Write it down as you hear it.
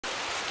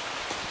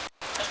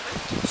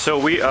So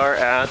we are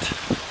at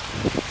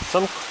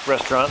some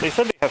restaurant. They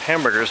said they have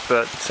hamburgers,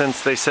 but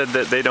since they said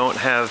that they don't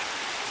have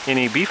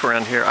any beef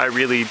around here, I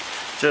really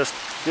just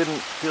didn't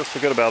feel so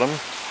good about them.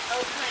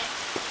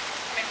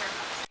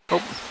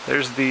 Oh,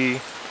 there's the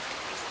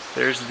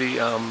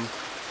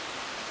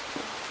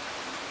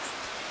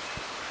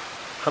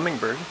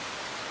Hummingbird.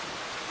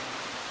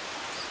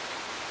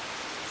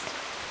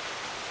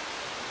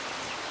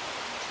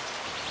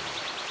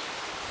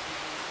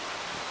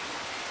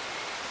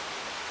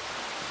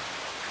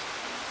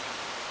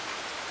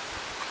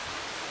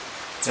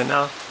 And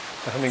now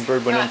the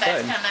Hummingbird went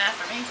inside. That's coming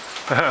after me.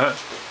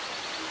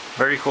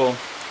 Very cool.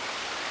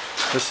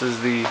 This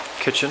is the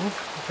kitchen,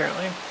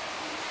 apparently.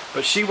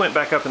 But she went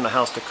back up in the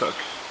house to cook.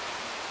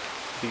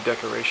 The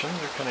decorations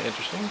are kind of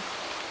interesting.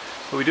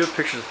 But we do have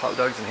pictures of hot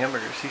dogs and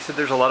hamburgers. He said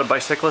there's a lot of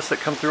bicyclists that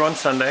come through on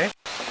Sunday.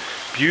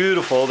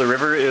 Beautiful. The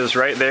river is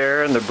right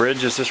there, and the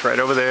bridge is just right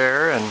over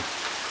there, and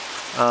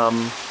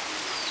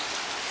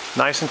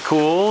nice and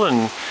cool,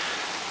 and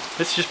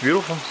it's just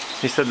beautiful.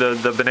 He said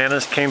the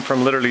bananas came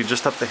from literally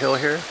just up the hill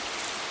here.